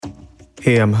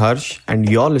Hey, I'm Harsh, and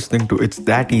you're listening to It's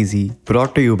That Easy,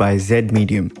 brought to you by Z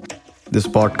Medium. This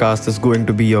podcast is going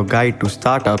to be your guide to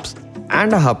startups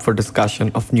and a hub for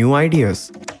discussion of new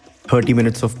ideas. 30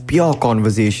 minutes of pure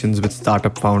conversations with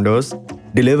startup founders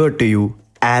delivered to you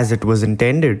as it was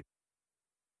intended.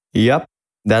 Yep,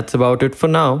 that's about it for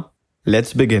now.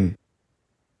 Let's begin.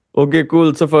 Okay,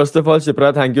 cool. So, first of all,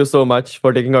 Shipra, thank you so much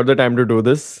for taking out the time to do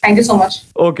this. Thank you so much.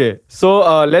 Okay,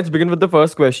 so let's begin with the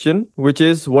first question, which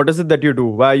is what is it that you do?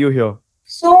 Why are you here?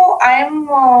 So I am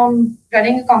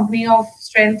running a company of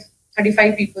strength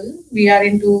 35 people. We are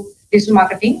into digital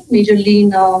marketing, majorly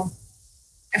in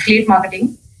affiliate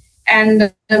marketing,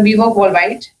 and we work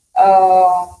worldwide.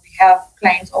 We have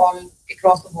clients all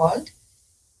across the world,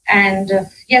 and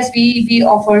yes, we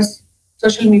offer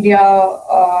social media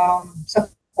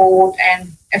support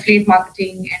and affiliate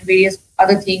marketing and various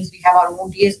other things. We have our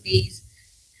own DSPs.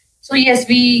 So yes,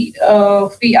 we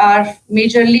are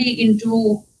majorly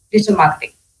into digital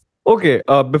marketing. Okay,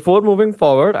 before moving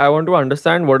forward, I want to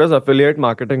understand what is affiliate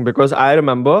marketing because I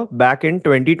remember back in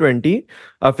 2020,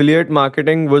 affiliate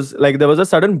marketing was like there was a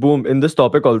sudden boom in this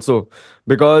topic also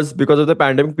because of the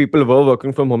pandemic, people were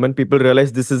working from home and people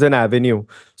realized this is an avenue.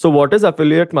 So, what is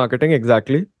affiliate marketing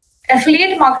exactly?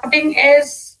 Affiliate marketing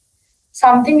is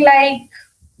something like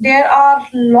there are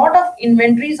a lot of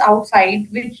inventories outside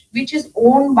which is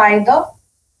owned by the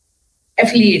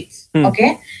affiliates. Hmm.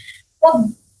 Okay, so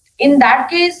in that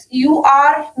case you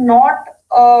are not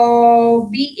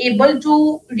be able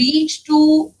to reach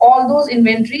to all those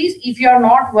inventories if you are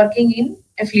not working in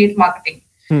affiliate marketing.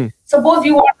 Hmm. Suppose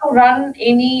you want to run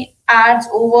any ads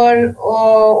over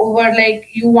like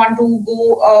you want to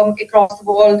go across the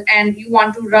world and you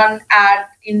want to run ad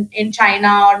in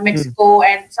China or Hmm. Mexico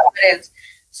and somewhere else.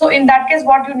 So in that case,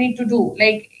 what you need to do,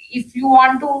 like if you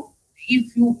want to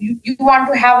if you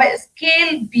want to have a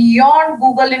scale beyond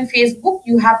Google and Facebook,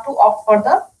 you have to opt for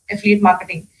the affiliate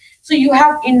marketing. So you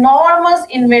have enormous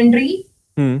inventory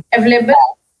Hmm. available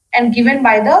and given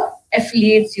by the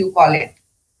affiliates, you call it.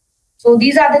 So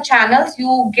these are the channels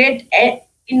you get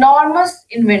enormous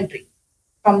inventory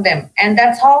from them, and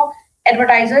that's how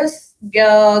advertisers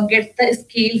get the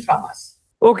scale from us.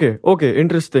 Okay,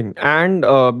 interesting. And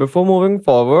before moving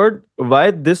forward,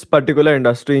 why this particular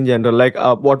industry in general? Like,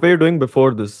 what were you doing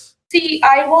before this? See,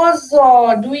 I was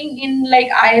doing in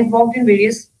like I have worked in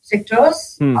various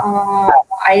sectors. Hmm.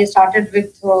 I started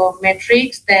with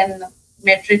Metrics, then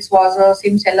Metrics was a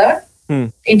SIM seller, Hmm.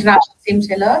 international SIM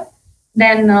seller.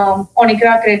 Then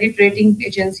Onikra Credit Rating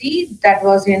Agency, that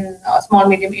was in small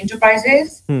medium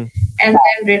enterprises. Hmm. And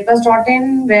then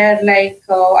redbus.in, where like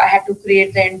I had to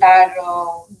create the entire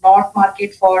north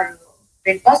market for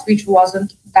redbus, which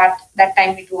wasn't that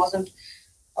time it wasn't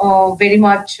very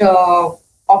much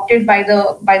opted by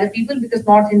the people, because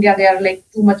North India they are like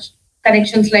too much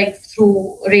connections like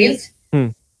through rails. Hmm.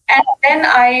 And then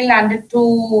I landed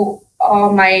to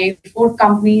my fourth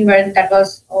company where that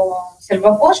was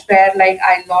Silver Coast, where like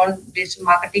I learned digital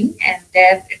marketing, and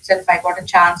there itself I got a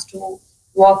chance to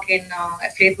work in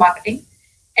affiliate marketing,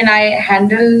 and I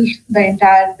handle the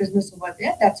entire business over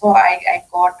there. That's how I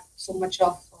got so much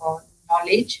of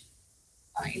knowledge,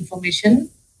 information,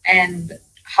 and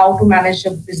how to manage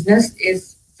a business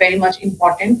is very much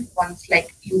important. Once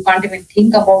like you can't even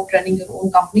think about running your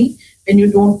own company when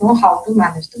you don't know how to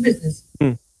manage the business.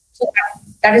 Hmm. So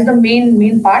that is the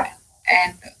main part,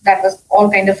 and that was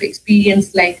all kind of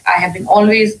experience. Like I have been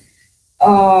always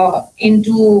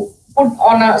into put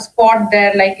on a spot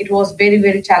there. Like it was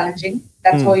very challenging.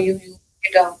 That's Hmm. how you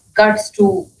get a guts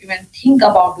to even think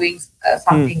about doing Hmm.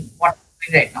 something what I'm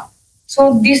doing right now.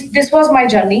 So this was my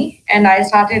journey, and I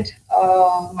started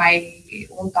my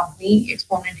own company,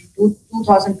 Axponent, in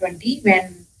 2020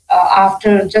 when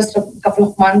after just a couple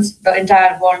of months, the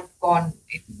entire world gone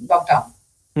in lockdown.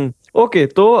 Okay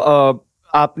तो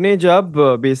आपने जब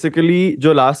basically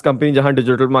जो last company जहां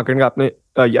digital marketing आपने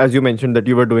as you mention that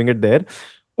you were doing it there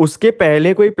उसके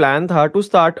पहले कोई plan था टू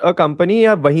स्टार्ट अ कंपनी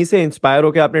या वहीं से इंस्पायर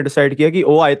होकर आपने डिसाइड किया कि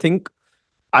oh I think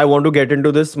I want to get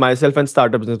into this myself and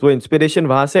start a business वो इंस्पिरेशन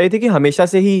वहां से आई थी कि हमेशा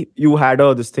से ही you had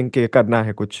a this thing के करना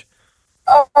है कुछ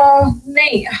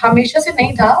नहीं, हमेशा से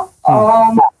नहीं था.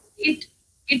 हम्म. It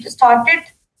it started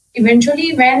eventually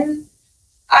when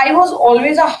I was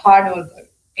always a hard worker.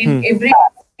 In hmm. every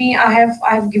company, I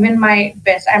have given my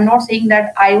best. I'm not saying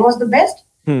that I was the best,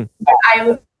 hmm. but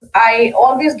I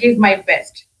always gave my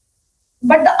best.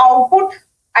 But the output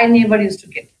I never used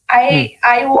to get. Hmm.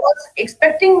 I was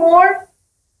expecting more,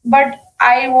 but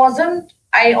I wasn't.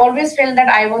 I always felt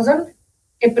that I wasn't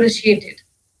appreciated.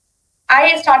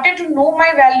 I started to know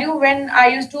my value when I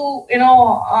used to,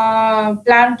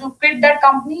 plan to quit that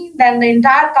company. Then the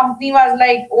entire company was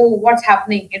like, "Oh, what's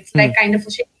happening?" It's Hmm. like kind of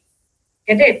a shit.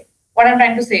 Get it? What I'm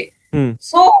trying to say. Hmm.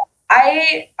 So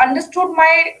I understood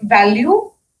my value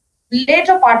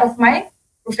later part of my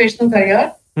professional career.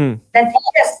 Hmm. That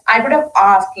yes, I could have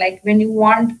asked, like, when you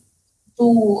want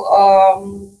to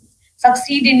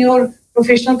succeed in your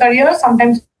professional career,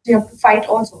 sometimes you have to fight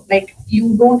also. Like, you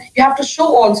have to show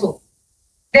also.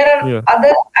 There are Yeah.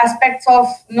 other aspects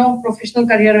of professional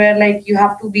career where, like, you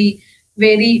have to be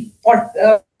very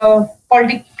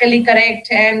politically correct,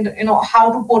 and how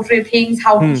to portray things,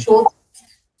 how to Hmm.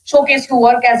 showcase your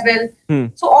work as well. Hmm.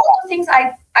 So all those things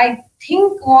I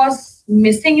think was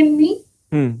missing in me,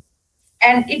 Hmm.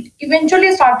 and it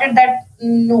eventually started that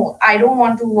no, I don't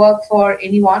want to work for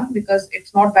anyone because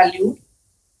it's not valued.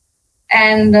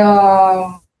 And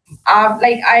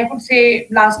like, I could say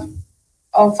last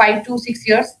 5 to 6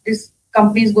 years, this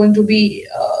company is going to be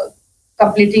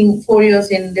completing 4 years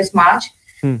in this March.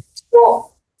 Hmm. So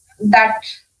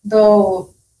that the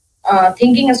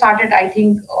thinking started, I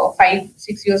think, 5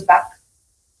 6 years back,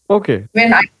 Okay.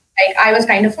 when I was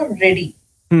kind of ready.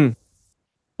 Hmm.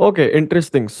 Okay,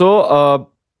 interesting. So,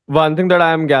 one thing that I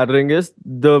am gathering is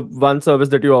the one service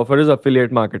that you offer is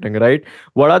affiliate marketing, right?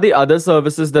 What are the other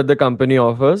services that the company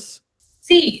offers?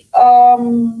 See,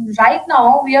 right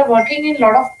now we are working in a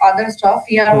lot of other stuff.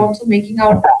 We are Hmm. also making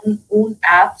our own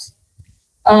apps.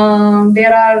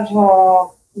 There are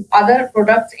other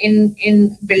products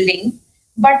in building,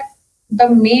 but the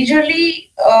major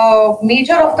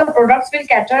of the products will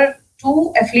cater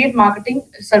to affiliate marketing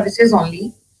services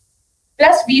only.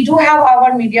 Plus, we do have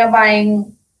our media buying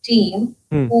team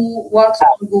Hmm. who works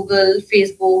on Google,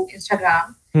 Facebook,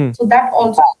 Instagram. Hmm. So that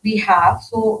also we have.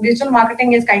 So digital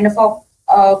marketing is kind of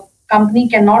a company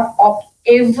cannot opt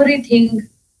everything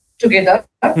together.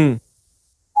 Hmm.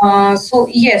 So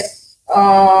yes,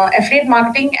 affiliate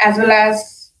marketing, as well as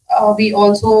we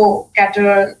also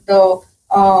cater the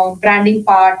branding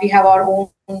part. We have our own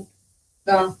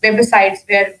websites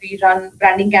where we run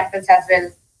branding campaigns as well.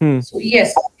 Hmm. So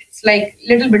yes, it's like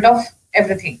little bit of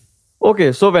everything.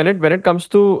 Okay, so when it comes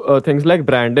to things like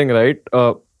branding, right?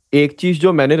 एक चीज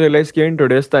जो मैंने realize किया in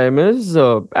today's time is,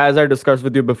 as I discussed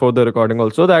with you before the recording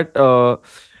also, that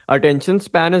attention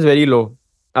span is very low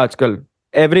आजकल.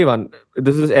 Everyone,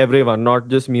 this is everyone, not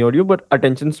just me or you, but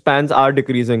attention spans are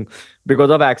decreasing because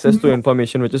of access to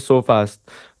information, which is so fast.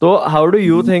 So how do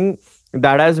you think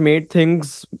that has made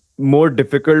things more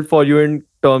difficult for you in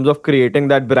terms of creating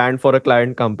that brand for a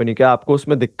client company? क्या आपको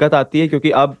उसमें दिक्कत आती है,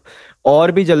 क्योंकि अब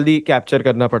और भी जल्दी कैप्चर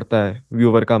करना पड़ता है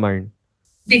व्यूअर का माइंड?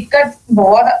 दिक्कत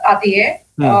बहुत आती है.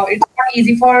 हम्म. It's not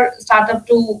easy for startup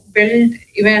to build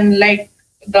even like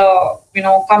the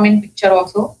come in picture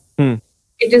also. Hmm.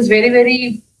 It is very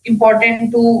very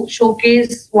important to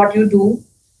showcase what you do.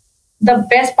 The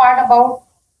best part about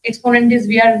Exponent is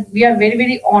we are very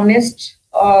very honest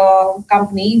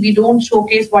company. We don't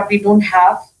showcase what we don't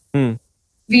have. Hmm.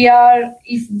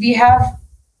 If we have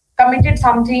committed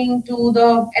something to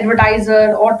the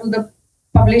advertiser or to the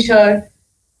publisher,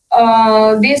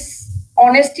 this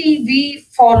honesty we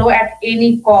follow at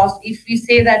any cost. If we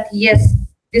say that yes,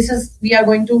 this is we are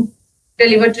going to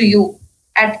deliver to you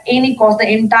at any cost, the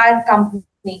entire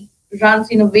company runs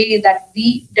in a way that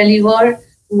we deliver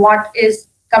what is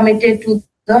committed to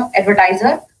the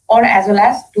advertiser or as well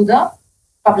as to the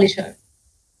publisher.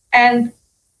 And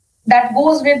that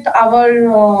goes with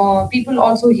our people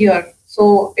also here.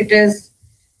 So it is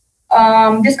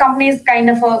this company is kind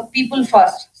of a people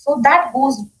first. So that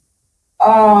goes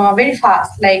very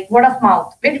fast, like word of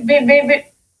mouth,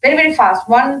 very fast.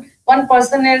 One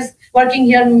person is working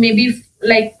here maybe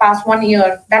like past 1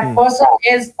 year. That Hmm. person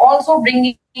is also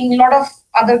bringing a lot of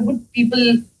other good people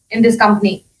in this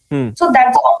company. Hmm. So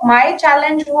that's my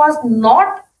challenge was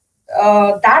not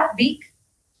that big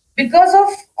because of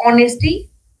honesty.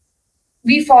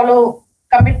 We follow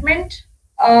commitment,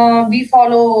 we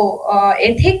follow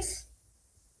ethics.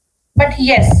 But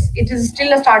yes, it is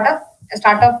still a startup. A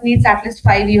startup needs at least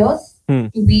 5 years Hmm.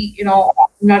 to be,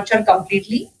 nurtured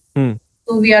completely. Hmm.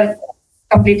 So we are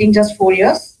completing just 4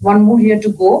 years, one more year to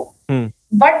go. Hmm.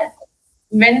 But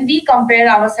when we compare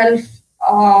ourselves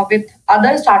with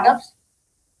other startups,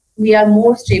 we are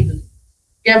more stable.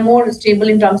 We are more stable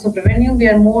in terms of revenue. We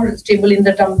are more stable in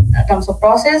the terms of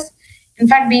process. In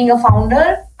fact, being a founder,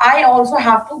 I also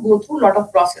have to go through a lot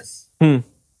of process. Hmm.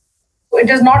 So it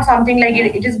is not something like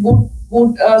it is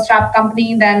good strap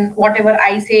company. Then whatever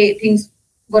I say, things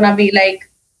gonna be like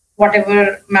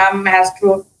whatever ma'am has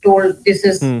told. This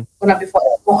is Hmm. gonna be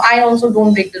followed. So I also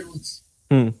don't break the rules.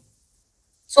 Hmm.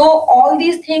 So all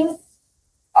these things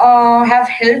have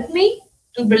helped me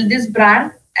to build this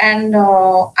brand, and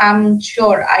I'm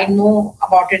sure I know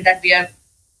about it that we are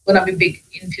gonna be big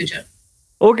in future.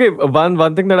 Okay,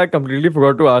 one thing that I completely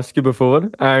forgot to ask you before,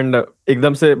 and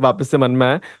एकदम से वापस से मन में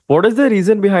आया. What is the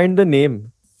reason behind the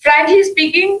name? Frankly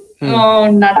speaking,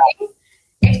 Hmm. nothing.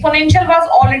 Exponential was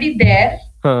already there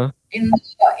Huh.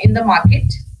 in the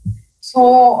market,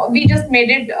 so we just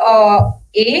made it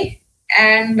A,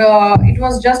 and it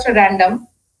was just a random.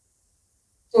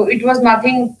 So it was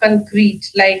nothing concrete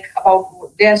like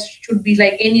about there should be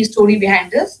like any story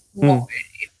behind this. No,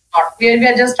 it's not. We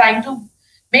are just trying to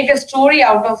make a story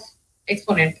out of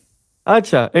Exponent.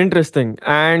 Acha, interesting.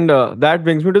 And that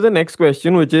brings me to the next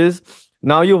question, which is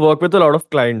now you work with a lot of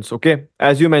clients, okay?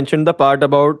 As you mentioned, the part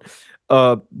about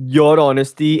your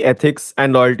honesty, ethics,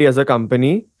 and loyalty as a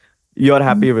company, you're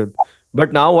happy with.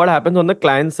 But now what happens on the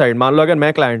client side? मान लो अगर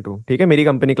मैं client हूँ, ठीक है, मेरी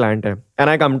company client है, and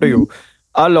I come to you.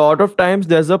 A lot of times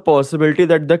there's a possibility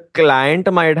that the client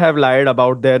might have lied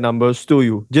about their numbers to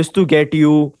you just to get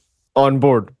you on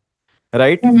board,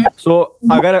 right. Mhm. So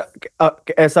अगर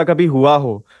ऐसा कभी हुआ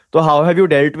हो तो how have you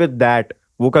dealt with that?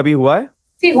 वो कभी हुआ है?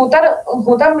 See, होता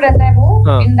रहता है वो.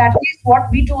 हाँ. In that case, what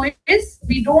we do is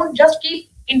we don't just keep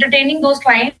entertaining those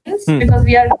clients because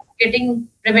we are getting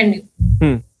revenue.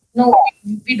 No,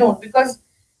 we don't, because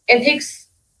ethics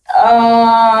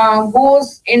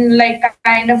goes in like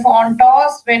kind of on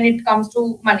toss when it comes to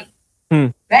money,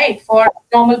 right? For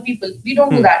normal people, we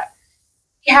don't do that.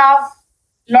 We have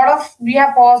we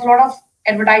have paused a lot of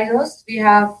advertisers. We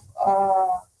have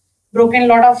broken a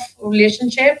lot of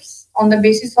relationships on the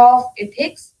basis of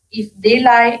ethics. If they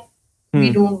lie,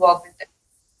 we don't work with them.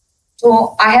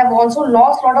 So I have also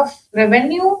lost a lot of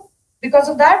revenue because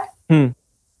of that.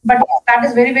 But that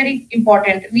is very, very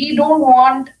important. We don't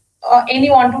want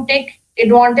anyone to take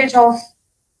advantage of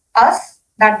us,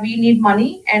 that we need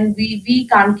money and we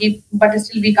can't keep, but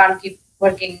still we can't keep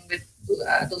working with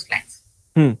those clients.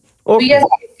 Okay. So yes,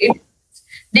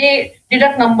 they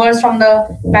deduct numbers from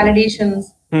the validations.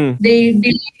 They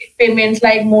delay payments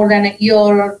like more than a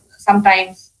year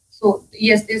sometimes. So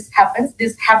yes, this happens.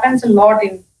 This happens a lot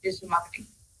in digital marketing.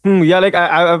 Yeah, like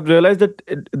I've realized that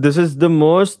this is the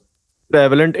most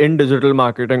prevalent in digital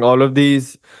marketing. All of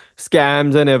these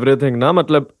scams and everything, na,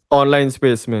 matlab online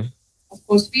space mein. Of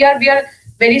course, we are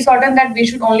very certain that we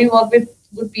should only work with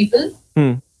good people.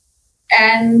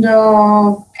 And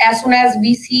as soon as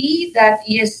we see that,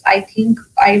 yes, I think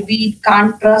we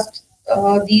can't trust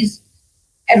these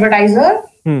advertisers,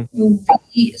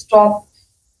 we stop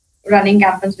running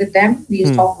campaigns with them. We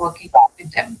stop working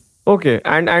with them. Okay.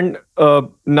 And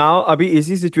now अभी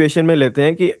इसी situation में लेते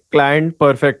हैं कि client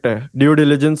perfect है, due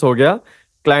diligence हो गया,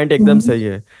 client एकदम सही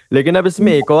है, लेकिन अब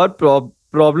इसमें एक और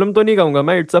प्रॉब्लम तो नहीं कहूंगा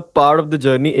मैं, it's a part of the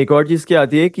journey. एक और चीज क्या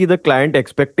आती है कि the client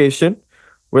expectation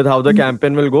with how the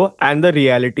campaign will go and the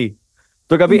reality.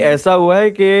 तो कभी ऐसा हुआ है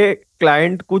कि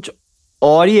क्लाइंट कुछ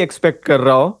और ही एक्सपेक्ट कर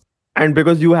रहा हो, and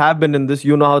because you have been in this,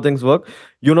 you know how things work,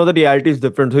 you know the reality is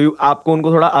different, so आपको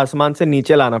उनको थोड़ा आसमान से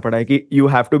नीचे लाना पड़ा है कि you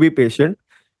have to be patient,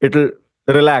 it will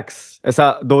relax. ऐसा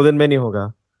 2 दिन में नहीं होगा.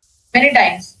 Many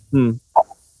times.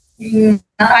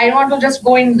 I don't want to just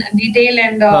go in detail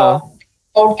and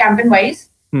about campaign wise,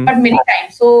 but many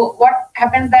times. So what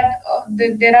happens that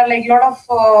there are like a lot of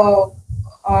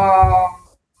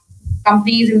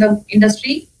companies in the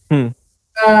industry.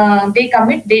 They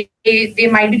commit. They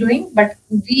might be doing, but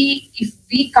if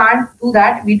we can't do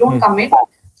that, we don't commit.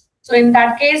 So in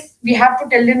that case, we have to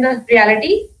tell them the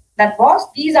reality. That was,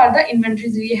 these are the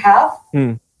inventories we have.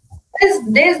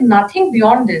 There's nothing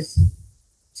beyond this.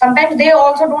 Sometimes they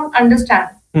also don't understand.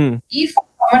 If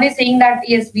someone is saying that,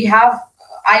 yes, we have,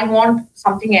 I want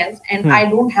something else and I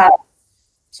don't have.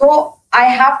 So I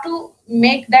have to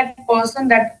make that person,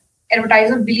 that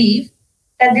advertiser, believe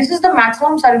that this is the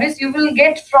maximum service you will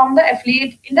get from the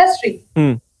affiliate industry.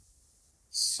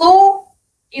 So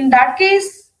in that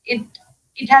case,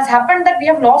 it has happened that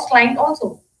we have lost client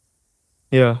also.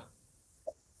 Yeah.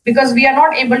 Because we are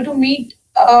not able to meet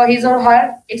his or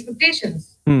her expectations.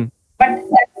 But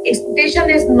that expectation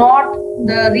is not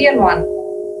the real one.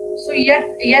 So yes,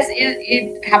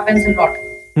 it happens a lot.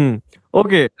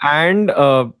 Okay. And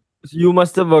you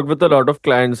must have worked with a lot of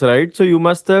clients, right? So you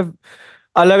must have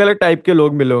अलग अलग type के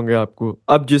लोग मिले होंगे आपको.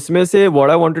 अब जिसमें से what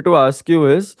I wanted to ask you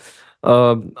is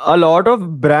a lot of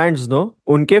brands, no,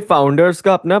 उनके founders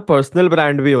का अपना personal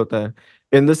brand भी होता है,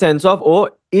 in the sense of ओ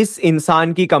इस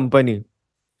इंसान की कंपनी.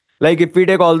 Like if we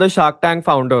take all the Shark Tank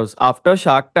founders, after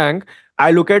Shark Tank,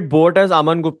 I look at Boat as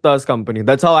Aman Gupta's company.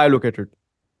 That's how I look at it.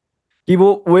 कि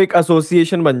वो एक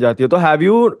association बन जाती है. तो have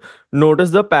you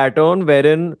noticed the pattern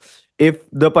wherein if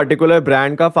the particular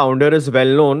brand का founder is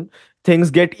well known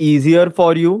things get easier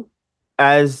for you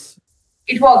as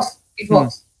It works. It hmm,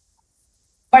 works.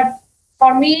 But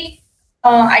for me,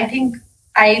 I think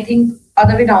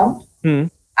other way around. hmm,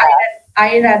 I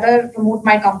I rather promote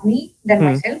my company than hmm,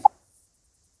 myself.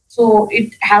 So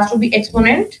it has to be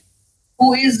Exponent,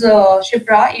 who is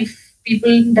Shipra. If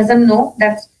people doesn't know,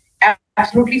 that's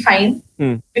absolutely fine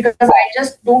hmm, because I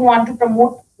just don't want to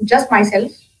promote just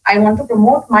myself. I want to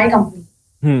promote my company.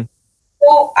 hmm,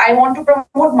 So I want to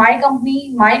promote my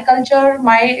company, my culture,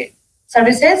 my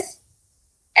services,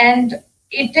 and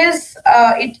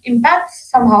it impacts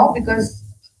somehow because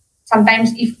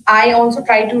sometimes if I also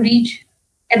try to reach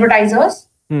advertisers,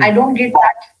 hmm, I don't get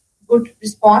that good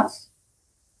response.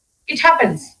 It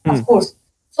happens, hmm. of course.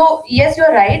 So yes,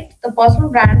 you're right. The personal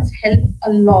brands help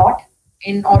a lot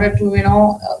in order to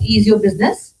ease your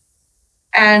business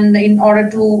and in order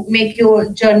to make your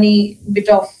journey bit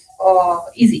of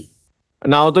easy.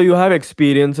 Now though you have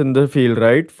experience in the field,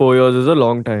 right? 4 years is a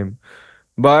long time.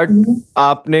 But Mhm.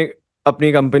 आपने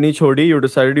अपनी company छोड़ी, you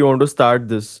decided you want to start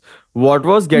this. What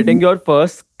was Mhm. getting your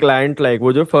first client like?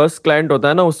 वो जो first client होता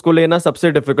है ना, उसको लेना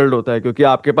सबसे difficult होता है क्योंकि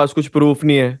आपके पास कुछ proof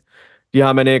नहीं है कि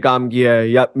हाँ मैंने ये काम किया है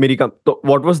या मेरी कम तो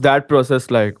what was that process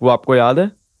like? वो आपको याद है?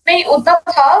 नहीं उतना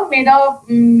था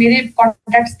मेरे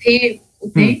कॉन्टेक्ट्स थे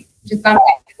उतने Hmm. जितना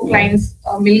क्लाइंट्स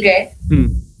मिल गए. Hmm.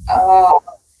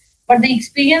 But the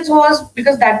experience was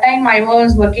because that time I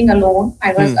was working alone.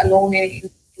 I was Hmm. alone in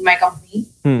my company,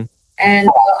 Hmm. and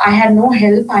I had no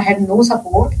help. I had no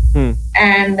support. Hmm.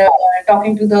 And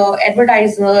talking to the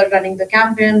advertiser, running the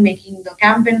campaign, making the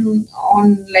campaign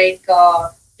on like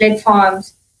platforms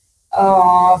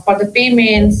for the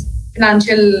payments,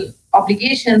 financial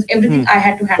obligations, everything Hmm. I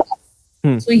had to handle.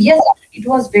 Hmm. So yes, it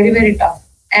was very very tough.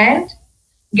 And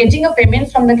getting a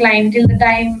payment from the client till the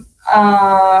time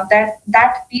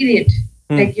that period,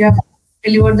 Hmm. like you have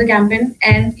delivered the campaign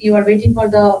and you are waiting for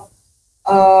the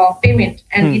payment,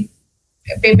 and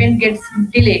Hmm. payment gets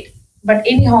delayed. But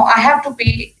anyhow, I have to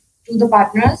pay to the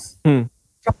partners Hmm.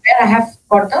 from where I have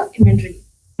got the inventory.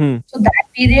 Hmm. So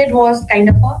that period was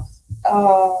kind of a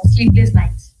sleepless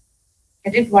nights.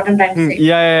 Get it? What I'm trying to Hmm. say?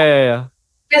 Yeah, yeah, yeah, yeah.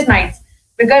 Sleepless nights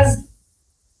because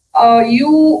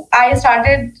I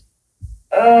started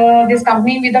this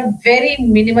company with a Hmm. very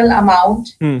minimal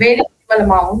amount,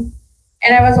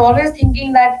 and I was always thinking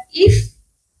that if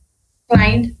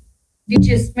client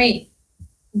ditches me,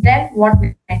 then what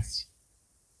next?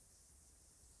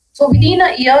 So within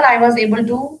a year, I was able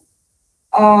to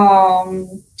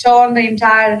churn the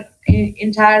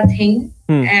entire thing,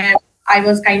 Hmm. and I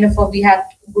was kind of we had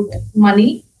good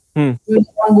money. Hmm. We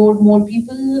onboard more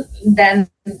people, then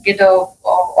get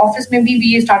office. Maybe we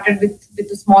started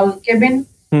with a small cabin.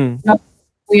 Hmm. Now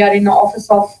we are in an office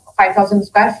of 5,000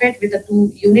 square feet with a 2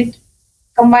 unit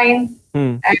combined,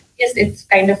 Hmm. and yes, it's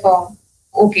kind of a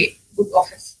okay good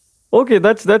office. Okay,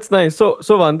 that's nice.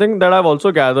 So one thing that I've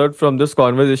also gathered from this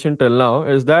conversation till now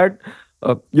is that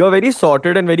you're very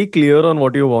sorted and very clear on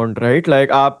what you want, right?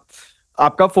 Like आप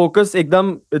आपका focus एकदम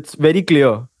it's very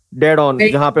clear, dead on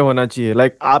Very जहाँ पे होना चाहिए.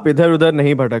 Like आप इधर उधर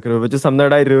नहीं भटक रहे हो, which is something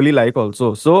that I really like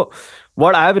also. So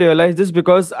what I've realized is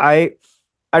because I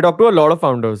talk to a lot of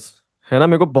founders, है ना?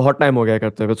 मेरे को बहुत टाइम हो गया है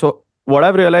करते हुए. So what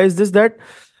I've realized is that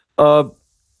uh,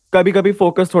 कभी कभी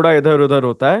फोकस थोड़ा इधर उधर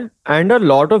होता है and a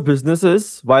lot of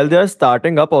businesses while they are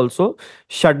starting up also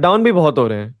shut down भी बहुत हो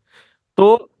रहे हैं. तो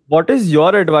what is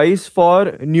your advice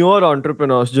for newer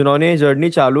entrepreneurs जिन्होंने ये जर्नी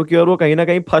चालू की और वो कहीं ना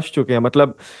कहीं फंस चुके हैं,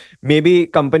 मतलब मे बी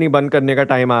कंपनी बंद करने का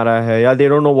टाइम आ रहा है या they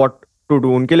don't know what to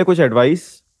do, उनके लिए कुछ advice?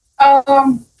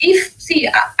 if see,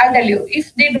 I'll tell you,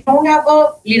 if they don't have a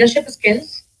leadership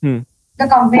skills, hmm. the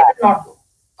company will not go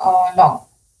long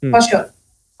hmm. for sure.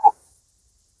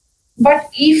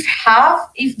 But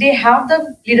if they have the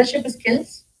leadership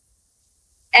skills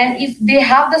and if they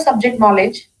have the subject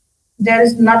knowledge, there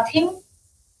is nothing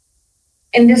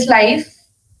in this life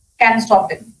can stop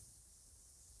them.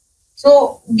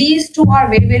 So these two are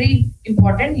very very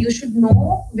important. You should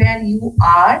know where you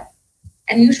are,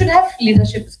 and you should have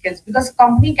leadership skills because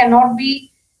company cannot be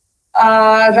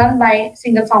run by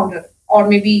single founder or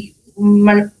maybe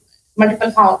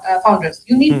multiple founders.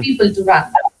 You need hmm. people to run,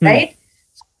 hmm. right?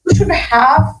 You should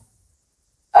have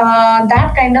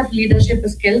that kind of leadership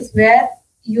skills where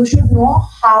you should know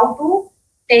how to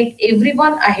take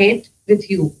everyone ahead with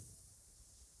you.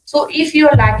 So if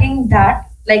you're lacking that,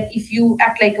 like if you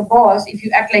act like a boss, if you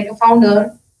act like a founder,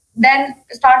 then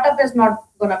startup is not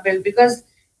gonna build because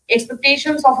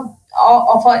expectations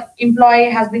of a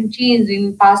employee has been changed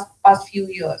in past few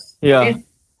years. Get Yeah. it?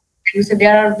 You said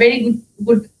there are very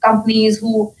good companies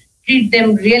who treat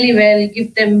them really well,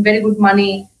 give them very good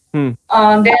money. Hmm.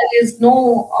 There is no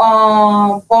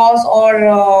boss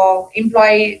or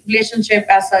employee relationship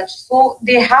as such. So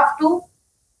they have to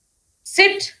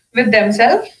sit with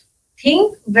themselves,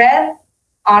 think where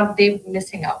are they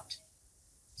missing out.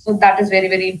 So that is very,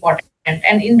 very important.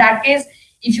 And in that case,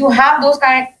 if you have those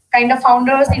kind of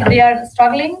founders, if they are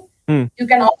struggling, Hmm. you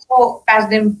can also pass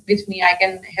them with me. I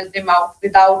can help them out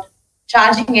without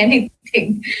charging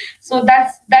anything. So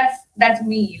that's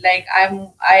me. Like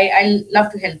I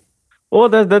love to help. Oh,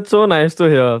 that's so nice to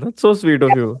hear. That's so sweet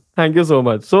of you. Thank you so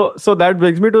much. So that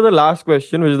brings me to the last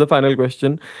question, which is the final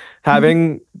question.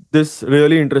 Having this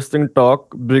really interesting talk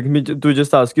brings me to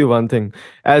just ask you one thing.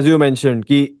 As you mentioned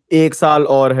कि एक साल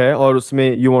और है और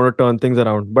उसमें you want to turn things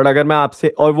around. But अगर मैं आपसे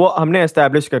और वो हमने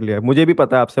establish कर लिया है, मुझे भी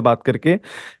पता है आपसे बात करके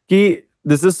कि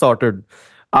this is sorted.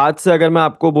 आज से अगर मैं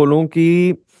आपको बोलूं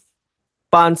कि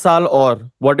 5 साल और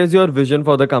what is your vision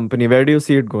for the company? Where do you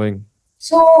see it going?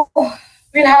 So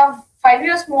we'll have 5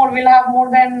 years more. We'll have more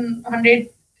than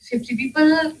 150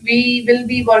 people. We will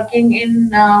be working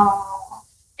in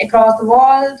across the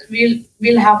world.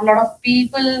 We'll have a lot of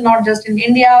people, not just in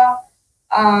India,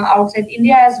 outside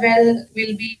India as well.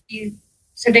 We'll be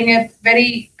sitting at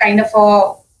very kind of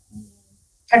a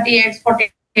 30x,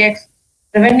 40x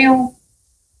revenue.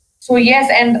 So yes,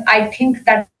 and I think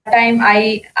that time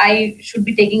I should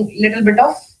be taking a little bit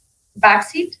of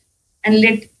backseat and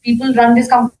let people run this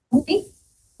company.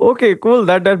 Okay, cool.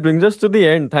 That brings us to the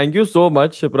end. Thank you so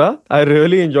much, Shipra. I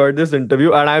really enjoyed this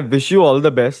interview and I wish you all the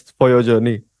best for your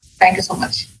journey. Thank you so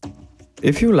much.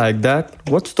 If you like that,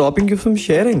 what's stopping you from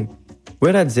sharing?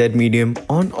 We're at Z Medium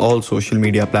on all social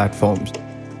media platforms.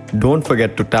 Don't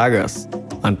forget to tag us.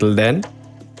 Until then,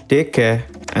 take care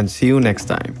and see you next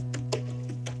time.